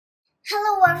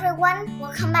Hello everyone,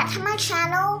 welcome back to my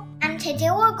channel, and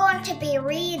today we're going to be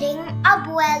reading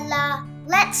Abuela.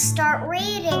 Let's start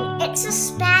reading. It's a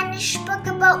Spanish book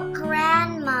about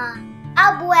grandma.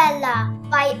 Abuela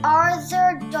by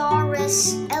Arthur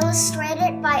Dorros,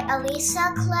 illustrated by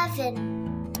Elisa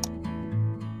Clevin.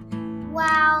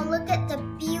 Wow, look at the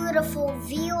beautiful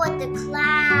view of the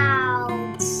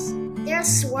clouds. They're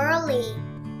swirly.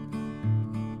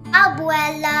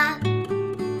 Abuela.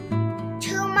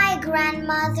 To my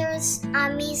grandmothers,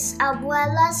 mis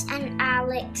abuelas and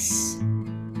Alex.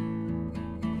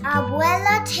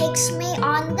 Abuela takes me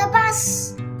on the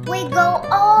bus. We go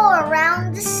all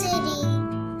around the city.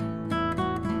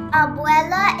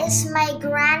 Abuela is my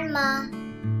grandma.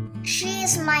 She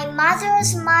is my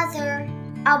mother's mother.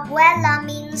 Abuela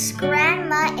means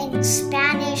grandma in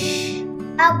Spanish.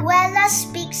 Abuela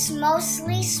speaks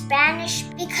mostly Spanish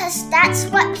because that's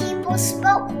what people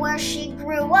spoke where she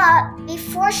grew up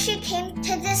before she came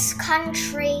to this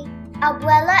country.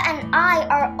 Abuela and I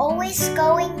are always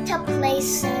going to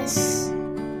places.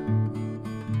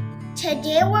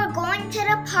 Today we're going to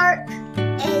the park.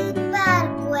 El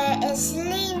parque es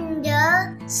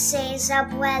lindo, says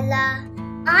Abuela.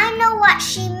 I know what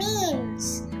she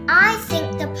means. I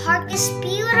think the park is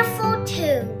beautiful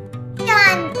too.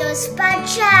 Tantos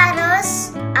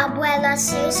pájaros, Abuela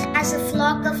says as a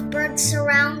flock of birds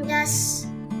surround us.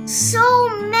 So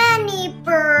many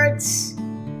birds.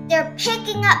 They're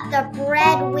picking up the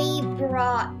bread we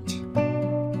brought.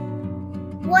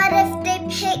 What if they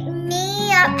picked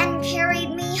me up and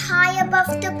carried me high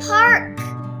above the park?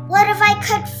 What if I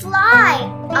could fly?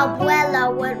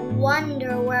 Abuela would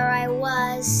wonder where I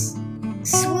was.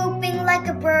 Swooping like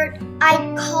a bird,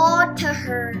 I'd call to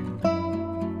her.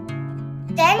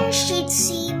 Then she'd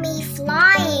see me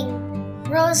flying.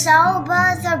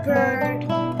 Rosalba the bird,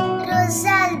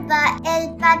 Rosalba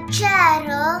el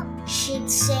pájaro, she'd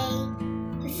say.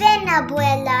 Ven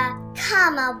abuela,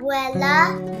 come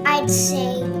abuela, I'd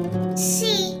say.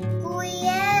 Si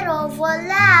quiero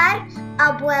volar,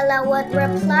 Abuela would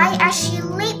reply as she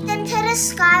leaped into the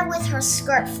sky with her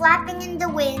skirt flapping in the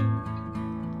wind.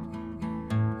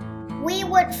 We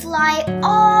would fly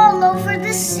all over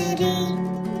the city.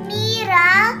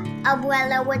 Mira,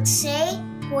 Abuela would say,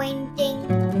 pointing.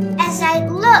 As I'd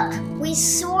look, we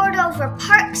soared over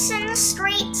parks and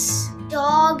streets,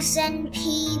 dogs and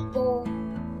people.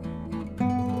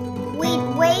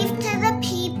 We'd wave to the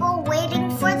people waiting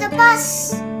for the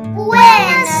bus.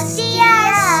 Buenos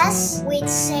dias, we'd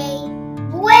say.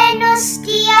 Buenos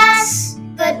dias,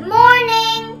 good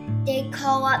morning, they'd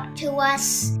call up to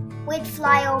us. We'd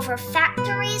fly over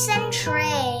factories and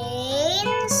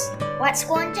trains. What's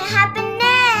going to happen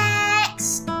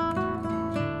next?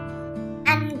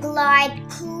 And glide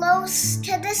close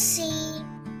to the sea.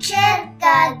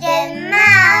 Cerca del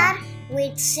mar,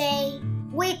 we'd say.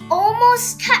 We'd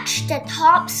almost touch the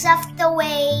tops of the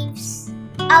waves.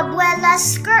 Abuela's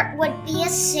skirt would be a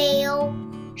sail.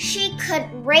 She could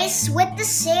race with the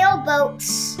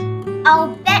sailboats.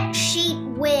 I'll bet she'd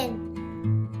win.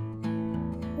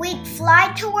 We'd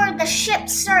fly to where the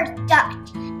ships are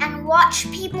docked and watch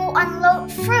people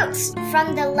unload fruits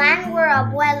from the land where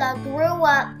Abuela grew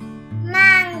up.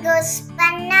 Mangoes,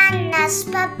 bananas,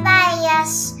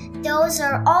 papayas, those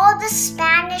are all the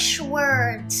Spanish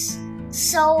words.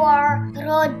 So are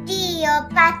rodillo,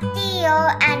 patio,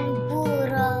 and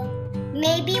burro.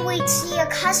 Maybe we'd see a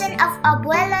cousin of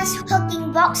Abuela's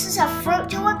hooking boxes of fruit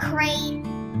to a crane.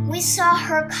 We saw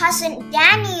her cousin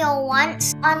Daniel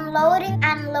once unloading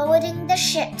and loading the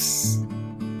ships.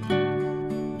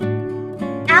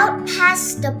 Out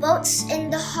past the boats in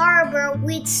the harbor,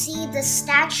 we'd see the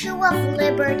Statue of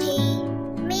Liberty.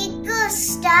 Me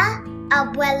gusta,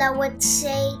 Abuela would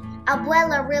say.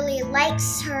 Abuela really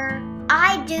likes her.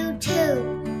 I do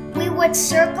too. We would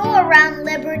circle around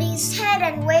Liberty's head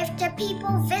and wave to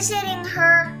people visiting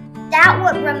her. That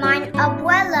would remind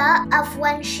Abuela of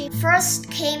when she first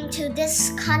came to this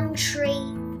country.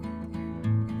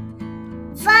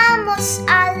 Vamos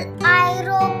al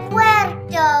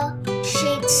aeropuerto,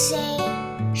 she'd say.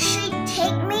 She'd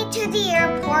take me to the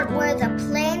airport where the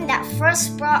plane that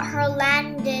first brought her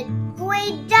landed.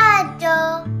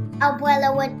 Cuidado,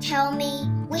 Abuela would tell me.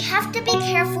 We have to be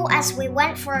careful as we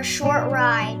went for a short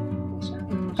ride.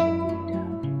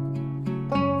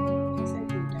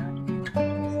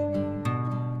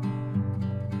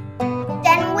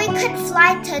 We could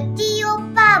fly to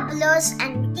Tío Pablo's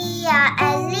and Tía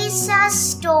Elisa's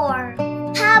store.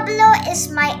 Pablo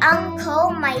is my uncle,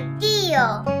 my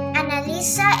tío, and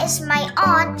Elisa is my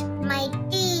aunt, my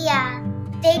tía.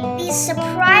 They'd be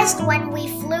surprised when we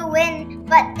flew in,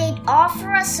 but they'd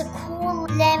offer us a cool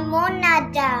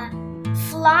limonada.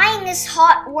 Flying is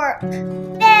hard work.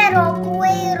 Pero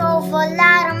quiero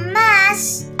volar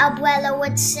más, Abuela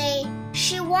would say.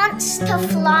 She wants to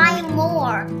fly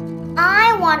more.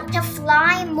 I want to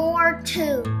fly more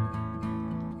too.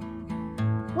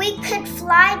 We could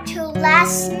fly to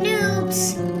Las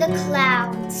Nubes, the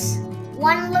clouds.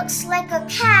 One looks like a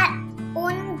cat,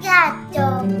 un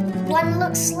gato. One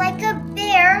looks like a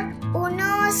bear, un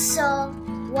oso.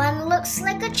 One looks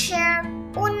like a chair,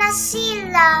 una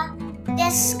silla.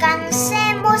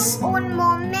 Descansemos un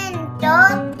momento,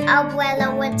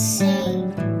 Abuela would say.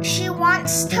 She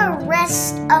wants to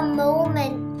rest a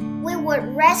moment. We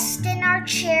would rest in our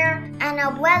chair and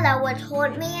Abuela would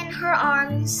hold me in her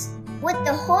arms. With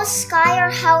the whole sky our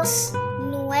house,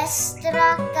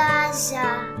 nuestra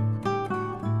casa.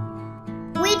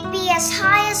 We'd be as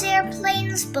high as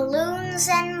airplanes, balloons,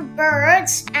 and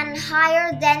birds, and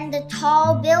higher than the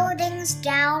tall buildings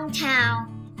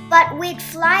downtown. But we'd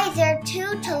fly there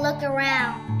too to look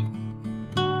around.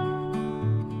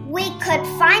 We could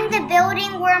find the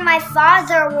building where my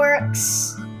father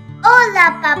works.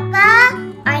 Hola,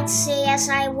 Papa, I'd say as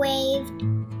I waved.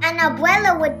 And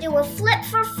Abuela would do a flip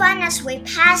for fun as we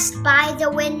passed by the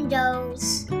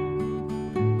windows.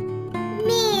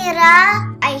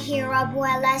 Mira, I hear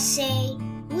Abuela say.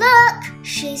 Look,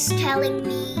 she's telling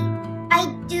me.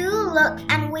 I do look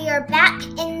and we are back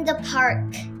in the park.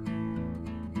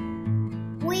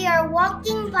 We are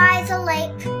walking by the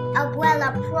lake.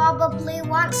 Abuela probably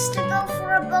wants to go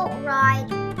for a boat ride.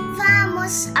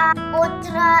 Vamos a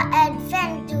otra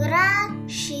aventura,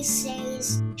 she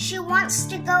says. She wants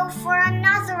to go for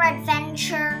another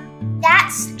adventure.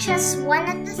 That's just one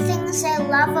of the things I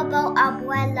love about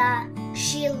Abuela.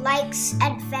 She likes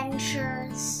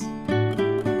adventures.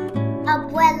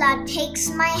 Abuela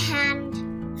takes my hand.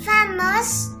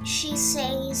 Vamos, she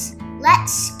says.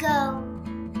 Let's go.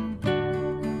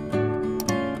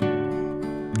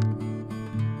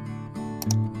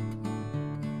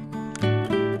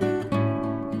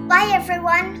 Bye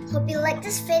everyone, hope you liked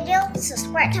this video,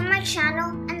 subscribe to my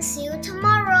channel, and see you